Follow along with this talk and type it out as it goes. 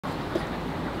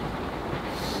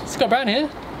Scott Brown here.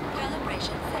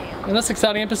 In this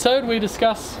exciting episode we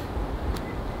discuss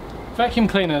vacuum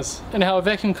cleaners and how a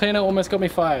vacuum cleaner almost got me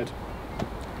fired.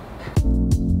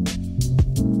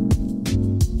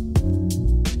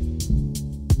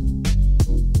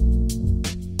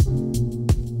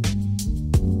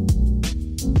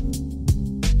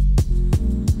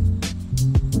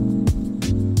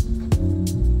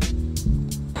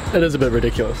 It is a bit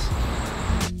ridiculous.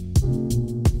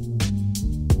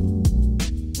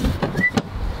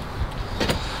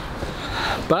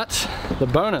 But the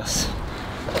bonus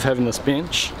of having this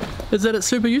bench is that it's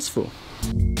super useful.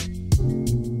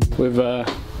 We've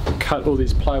cut all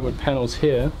these plywood panels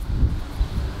here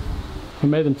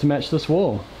and made them to match this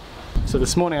wall. So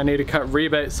this morning I need to cut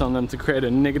rebates on them to create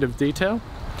a negative detail,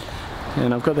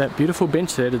 and I've got that beautiful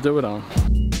bench there to do it on.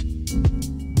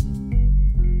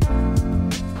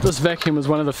 This vacuum was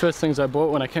one of the first things I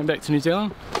bought when I came back to New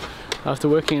Zealand after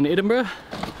working in Edinburgh.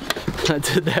 I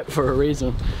did that for a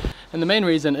reason. And the main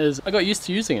reason is I got used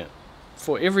to using it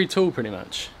for every tool pretty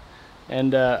much.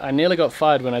 And I nearly got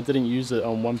fired when I didn't use it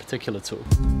on one particular tool.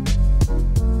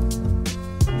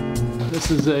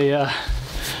 This is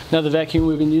another vacuum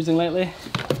we've been using lately.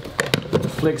 The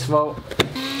Flex Volt.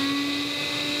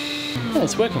 Yeah,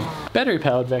 it's working. Battery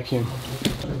powered vacuum.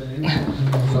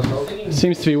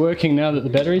 Seems to be working now that the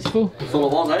battery's full. That's all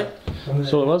it was, eh?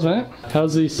 That's all it was, mate.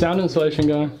 How's the sound installation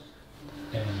going?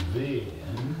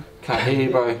 Can't hear you,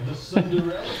 bro.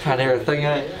 Can't hear a thing,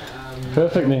 eh?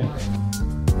 Perfect, man.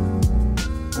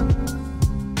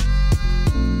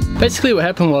 Basically what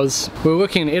happened was we were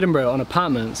working in Edinburgh on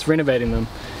apartments, renovating them,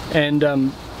 and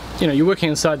you know, you're working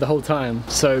inside the whole time,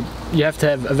 so you have to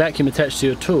have a vacuum attached to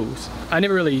your tools. I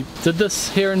never really did this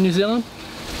here in New Zealand,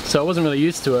 so I wasn't really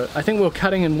used to it. I think we were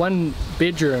cutting in one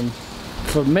bedroom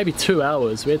for maybe 2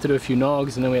 hours. We had to do a few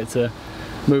nogs and then we had to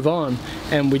move on,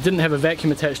 and we didn't have a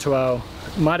vacuum attached to our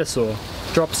miter saw,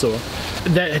 drop saw.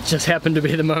 That just happened to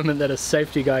be the moment that a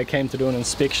safety guy came to do an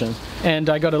inspection, and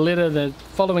I got a letter the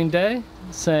following day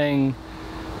saying,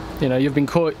 you know, you've been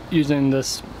caught using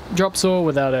this drop saw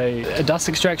without a dust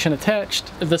extraction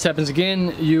attached. If this happens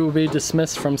again, you will be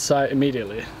dismissed from site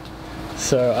immediately.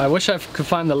 So I wish I could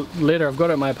find the letter. I've got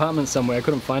it at my apartment somewhere. I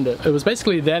couldn't find it. It was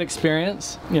basically that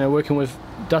experience, you know, working with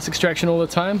dust extraction all the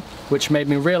time, which made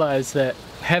me realize that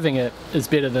having it is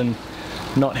better than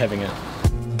not having it.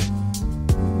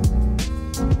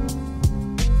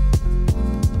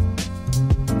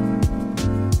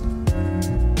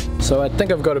 So I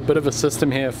think I've got a bit of a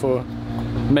system here for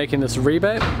making this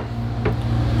rebate.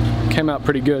 Came out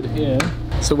pretty good here.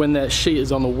 So when that sheet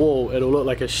is on the wall, it'll look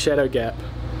like a shadow gap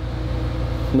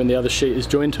when the other sheet is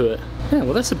joined to it. Yeah,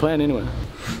 well that's the plan anyway.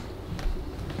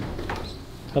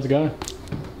 How's it going?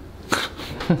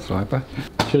 That's right, bro.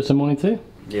 Show some morning tea?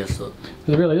 Yes, sir.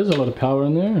 There really is a lot of power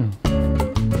in there.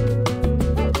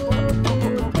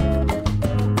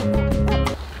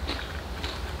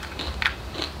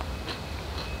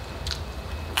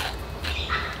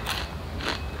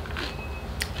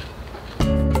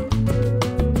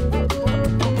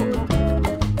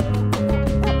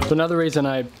 So another reason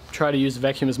I try to use the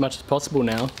vacuum as much as possible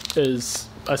now is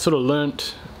I sort of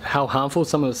learnt how harmful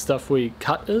some of the stuff we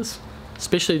cut is,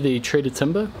 especially the treated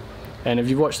timber. And if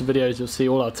you've watched the videos, you'll see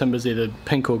all our timber's either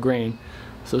pink or green,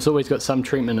 so it's always got some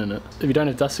treatment in it. If you don't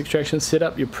have dust extraction set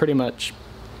up, you're pretty much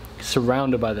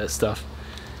surrounded by that stuff.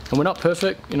 And we're not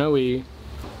perfect, you know, we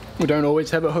don't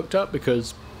always have it hooked up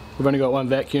because we've only got one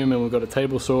vacuum and we've got a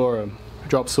table saw or a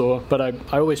drop saw, but I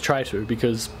always try to,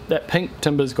 because that pink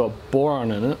timber's got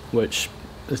boron in it, which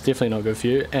is definitely not good for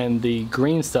you, and the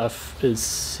green stuff is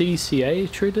CCA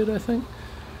treated, I think.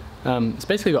 It's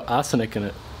basically got arsenic in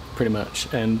it, pretty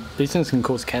much, and these things can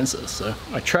cause cancer, so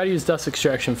I try to use dust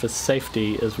extraction for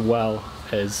safety as well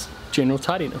as general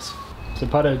tidiness. So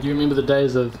Pato, do you remember the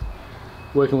days of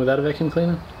working without a vacuum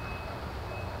cleaner?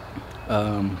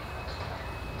 I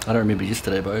don't remember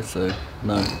yesterday, bro, so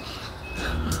no.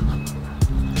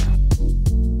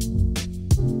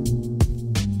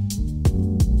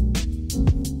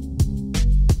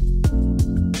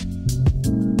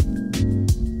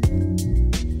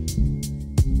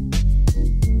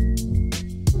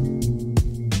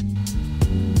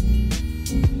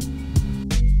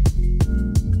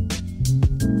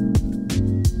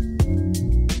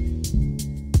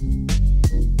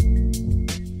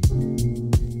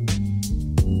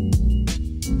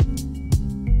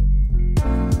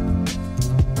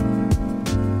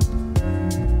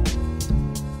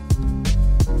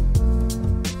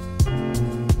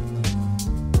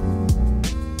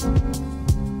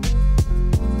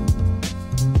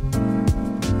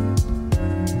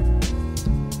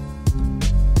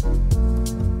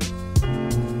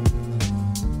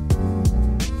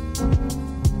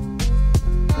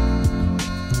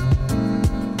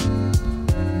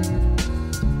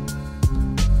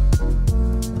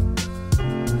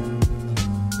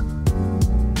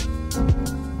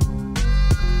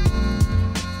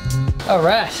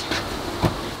 Alright.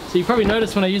 So you probably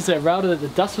noticed when I used that router that the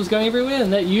dust was going everywhere,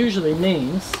 and that usually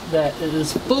means that it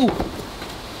is full.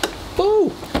 Full!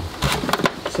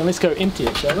 So let's go empty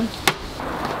it, shall we?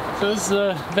 So this is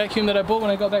a vacuum that I bought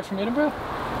when I got back from Edinburgh.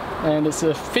 And it's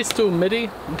a Festool MIDI,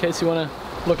 in case you want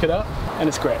to look it up. And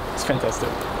it's great, it's fantastic.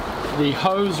 The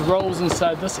hose rolls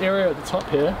inside this area at the top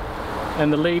here,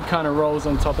 and the lead kind of rolls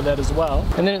on top of that as well.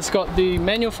 And then it's got the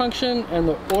manual function and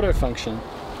the auto function.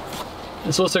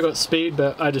 It's also got speed,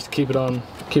 but I just keep it on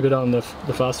the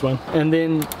fast one. And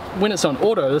then when it's on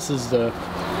auto, this is the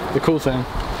cool thing.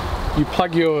 You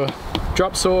plug your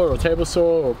drop saw or table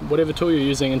saw or whatever tool you're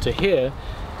using into here,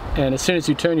 and as soon as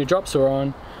you turn your drop saw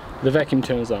on, the vacuum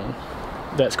turns on.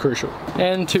 That's crucial.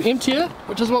 And to empty it,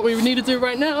 which is what we need to do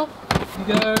right now,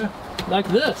 you go like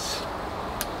this.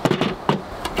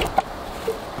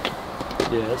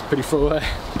 Yeah, that's pretty full.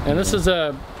 And this is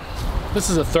a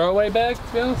throwaway bag,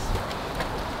 to be honest.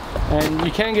 And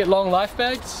you can get long life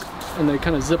bags, and they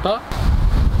kind of zip up.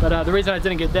 But the reason I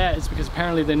didn't get that is because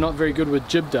apparently they're not very good with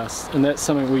jib dust, and that's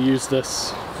something we use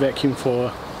this vacuum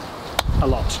for a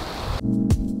lot.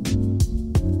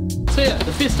 So yeah,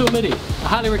 the Festool MIDI, I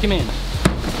highly recommend.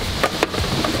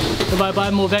 If I buy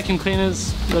more vacuum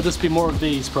cleaners, there'll just be more of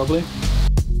these probably.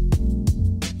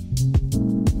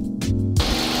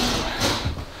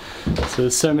 So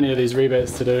there's so many of these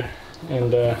rebates to do,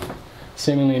 and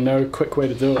seemingly no quick way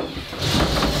to do it.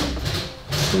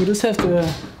 So we'll just have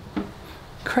to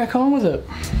crack on with it.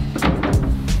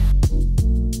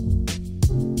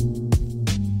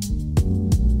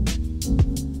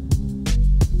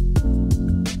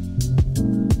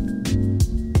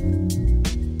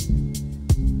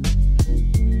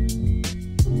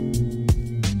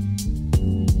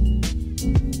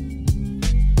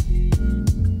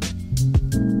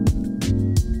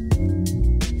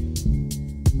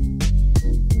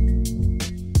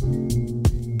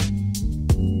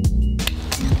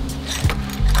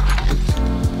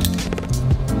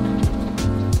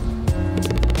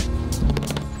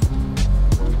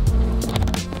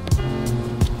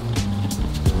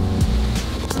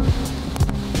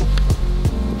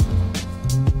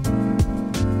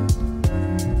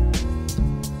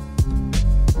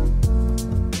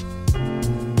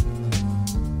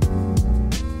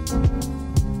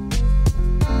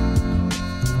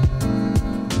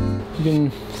 You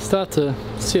can start to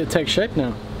see it take shape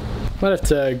now. Might have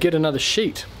to get another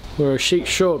sheet. We're a sheet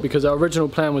short because our original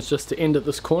plan was just to end at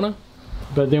this corner,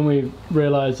 but then we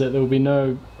realized that there will be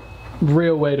no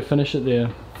real way to finish it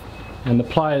there, and the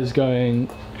ply is going,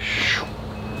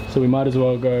 so we might as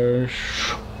well go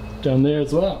down there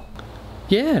as well.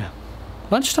 Yeah,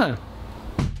 lunchtime.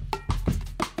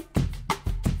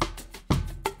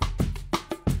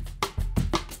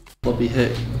 Bobby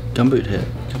hat, gumboot hat,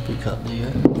 gumboot cut, there you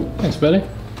go. Thanks, buddy.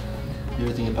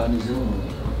 Everything about New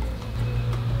Zealand.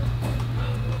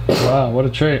 Wow, what a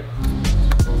treat.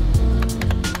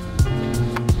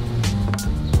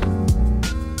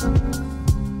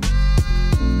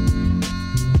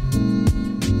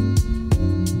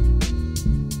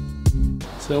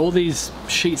 So all these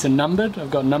sheets are numbered.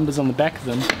 I've got numbers on the back of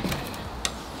them,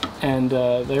 and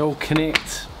they all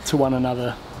connect to one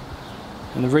another,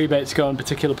 and the rebates go in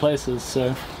particular places.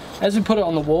 So as we put it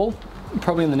on the wall,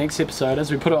 probably in the next episode,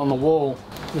 as we put it on the wall,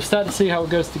 we'll start to see how it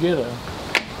goes together.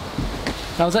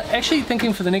 I was actually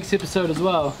thinking for the next episode as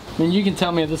well, I mean, you can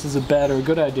tell me if this is a bad or a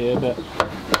good idea, but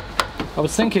I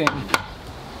was thinking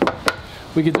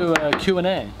we could do a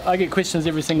Q&A. I get questions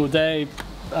every single day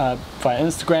via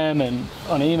Instagram and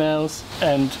on emails,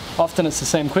 and often it's the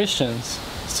same questions.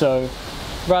 So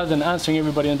rather than answering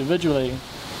everybody individually,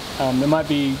 it might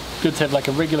be good to have like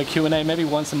a regular Q&A, maybe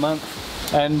once a month.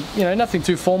 And you know, nothing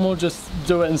too formal, just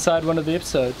do it inside one of the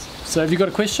episodes. So if you've got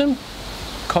a question,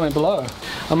 comment below.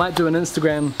 I might do an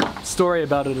Instagram story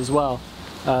about it as well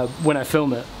when I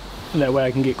film it, and that way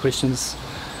I can get questions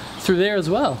through there as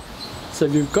well. So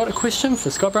if you've got a question for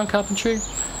Scott Brown Carpentry,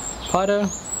 Pido,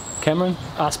 Cameron,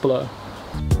 ask below.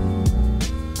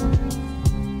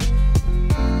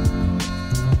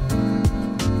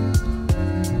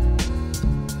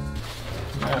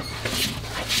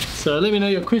 So let me know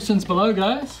your questions below,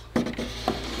 guys. Do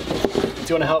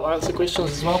you want to help answer questions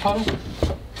as well, Pido?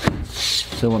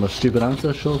 So you want a stupid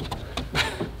answer? Sure.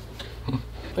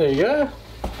 There you go.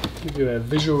 Give you a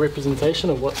visual representation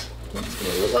of what's going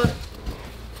to look like.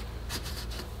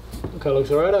 Okay, looks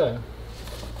alright, eh?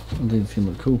 I think it's going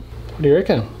to look cool. What do you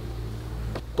reckon?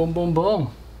 Boom, boom,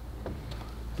 boom.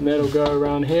 And that'll go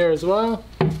around here as well.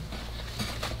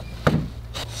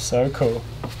 So cool.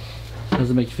 How does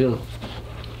it make you feel?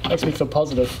 Makes me feel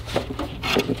positive.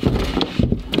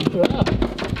 Yeah.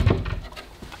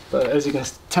 But as you can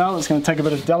tell, it's going to take a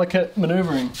bit of delicate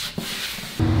maneuvering.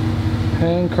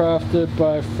 Handcrafted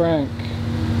by Frank,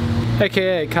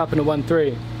 aka Carpenter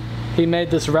 13. He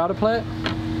made this router plate,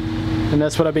 and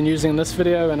that's what I've been using in this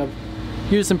video and I've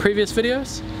used in previous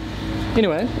videos.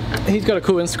 Anyway, he's got a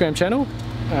cool Instagram channel.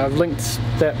 I've linked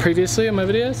that previously in my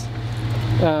videos.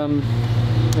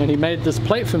 And he made this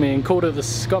plate for me and called it the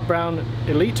Scott Brown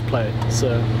Elite plate. So,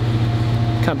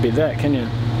 can't beat that, can you?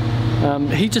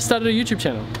 He just started a YouTube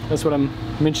channel. That's what I'm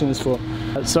mentioning this for.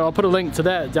 So I'll put a link to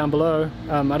that down below.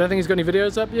 I don't think he's got any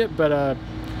videos up yet, but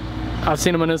I've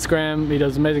seen him on Instagram. He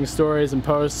does amazing stories and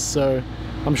posts, so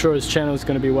I'm sure his channel is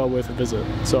going to be well worth a visit.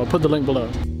 So I'll put the link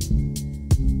below.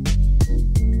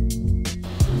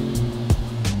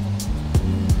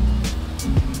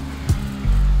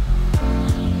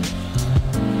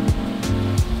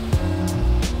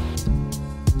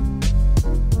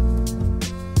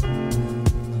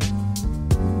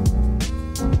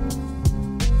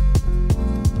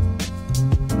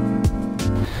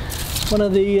 One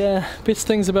of the best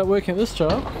things about working at this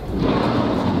job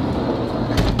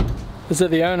is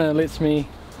that the owner lets me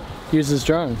use his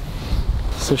drone.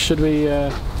 So should we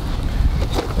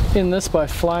end this by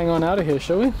flying on out of here,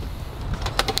 shall we?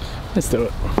 Let's do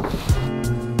it.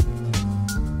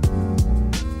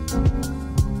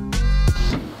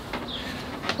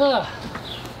 Alright,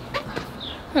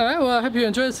 well I hope you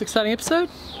enjoyed this exciting episode.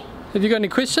 If you've got any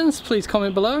questions, please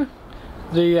comment below.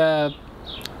 The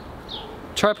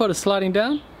tripod is sliding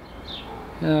down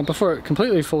before it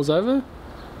completely falls over.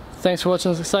 Thanks for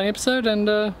watching this exciting episode,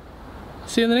 and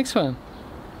see you in the next one.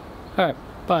 Alright,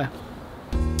 bye.